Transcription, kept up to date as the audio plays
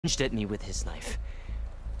lunged at me with his knife.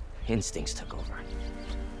 Instincts took over.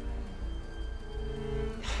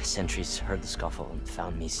 Sentries heard the scuffle and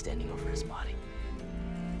found me standing over his body.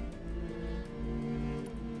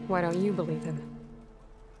 Why don't you believe him?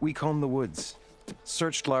 We combed the woods.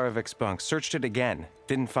 Searched Larovik's bunk. Searched it again.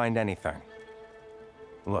 Didn't find anything.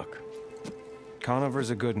 Look. Conover's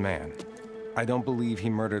a good man. I don't believe he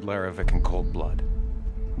murdered Larovik in cold blood.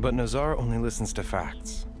 But Nazar only listens to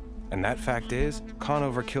facts. And that fact is,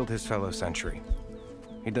 Conover killed his fellow sentry.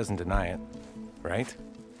 He doesn't deny it, right?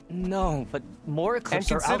 No, but more Eclipse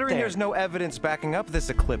are out there. And considering there's no evidence backing up this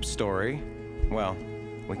Eclipse story, well,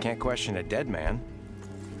 we can't question a dead man.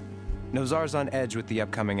 Nazar's on edge with the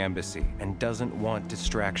upcoming embassy and doesn't want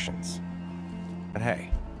distractions. But hey,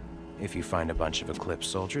 if you find a bunch of Eclipse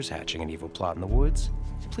soldiers hatching an evil plot in the woods,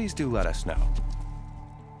 please do let us know.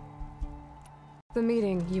 The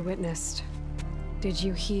meeting you witnessed. Did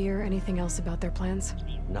you hear anything else about their plans?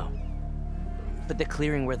 No. But the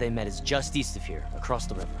clearing where they met is just east of here, across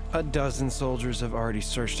the river. A dozen soldiers have already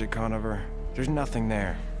searched it, Conover. There's nothing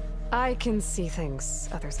there. I can see things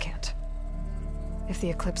others can't. If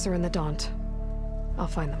the Eclipse are in the Daunt, I'll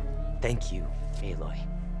find them. Thank you, Aloy.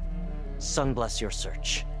 Sun bless your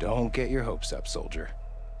search. Don't get your hopes up, soldier.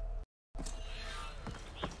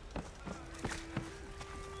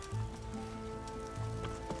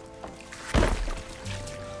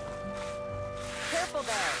 Careful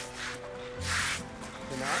there!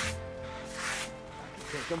 Enough?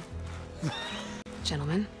 Take him.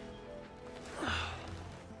 Gentlemen.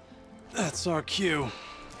 That's our cue.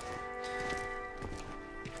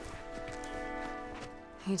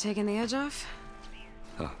 You taking the edge off?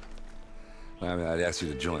 Huh. I mean, I'd ask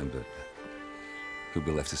you to join, but who'd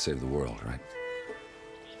be left to save the world, right?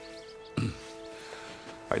 All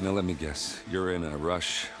right, now let me guess. You're in a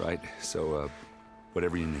rush, right? So,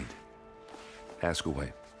 whatever you need, ask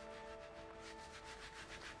away.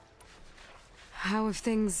 How have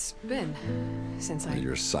things been since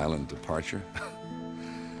Your silent departure?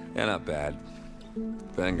 Yeah, not bad.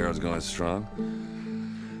 Vanguard's going strong.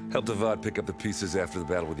 Helped Avad pick up the pieces after the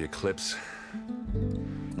battle with the Eclipse.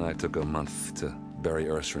 I took a month to bury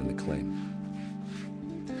Ursa in the claim.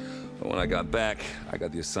 But when I got back, I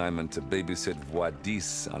got the assignment to babysit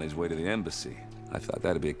Voidis on his way to the embassy. I thought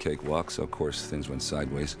that'd be a cakewalk, so of course things went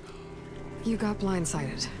sideways. You got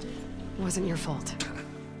blindsided. Wasn't your fault.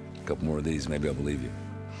 A couple more of these, maybe I'll believe you.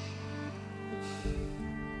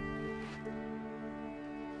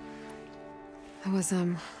 I was,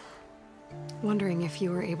 wondering if you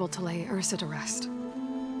were able to lay Ursa to rest,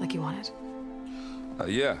 like you wanted.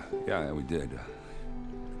 Yeah, we did.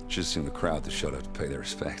 Just seemed the crowd that showed up to pay their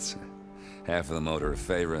respects. Half of them owed her a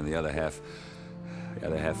favor, and the other half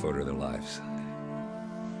owed her their lives.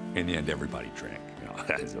 In the end, everybody drank. You know,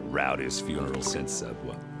 it's the rowdiest funeral since,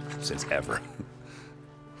 well, since ever.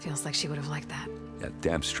 Feels like she would have liked that. Yeah,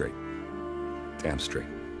 damn straight. Damn straight.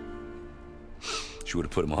 She would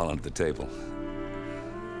have put them all under the table.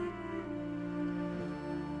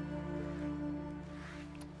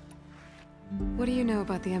 What do you know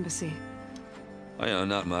about the embassy? I know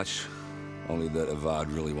not much. Only that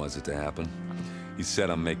Avad really wants it to happen. He said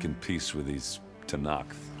I'm making peace with these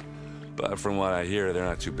Tenakth. But from what I hear, they're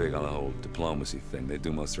not too big on the whole diplomacy thing. They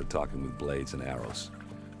do most of their talking with blades and arrows.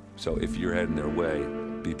 So if you're heading their way,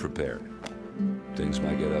 be prepared. Things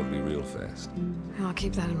might get ugly real fast. I'll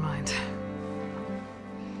keep that in mind.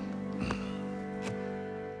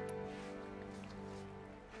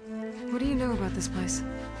 What do you know about this place?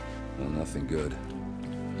 Well, nothing good.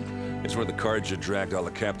 It's where the Carja dragged all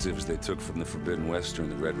the captives they took from the Forbidden West during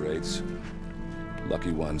the Red Raids.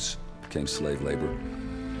 Lucky ones became slave labor.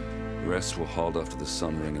 The rest were hauled off to the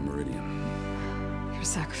Sun Ring and Meridian. Your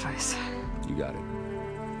sacrifice. You got it.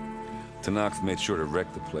 Tenakth made sure to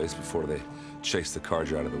wreck the place before they chased the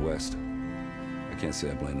Carja out of the West. I can't say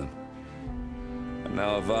I blame them. And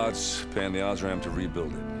now Avad's paying the Osram to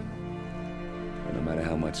rebuild it. And no matter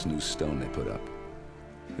how much new stone they put up,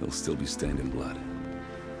 it'll still be stained in blood.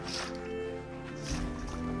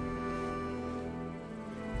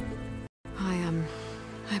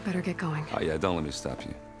 I better get going. Oh yeah, don't let me stop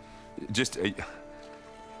you. Just, are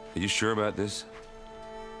you sure about this?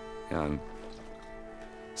 Yeah, I'm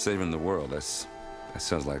saving the world. That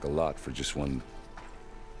sounds like a lot for just one...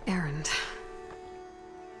 errand.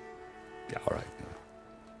 Yeah, all right.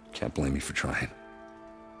 Can't blame me for trying.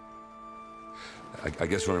 I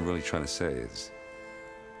guess what I'm really trying to say is,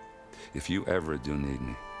 if you ever do need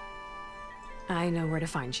me... I know where to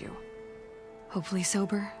find you. Hopefully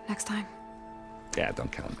sober next time. Yeah,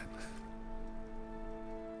 don't count on it.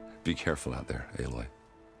 Be careful out there, Aloy.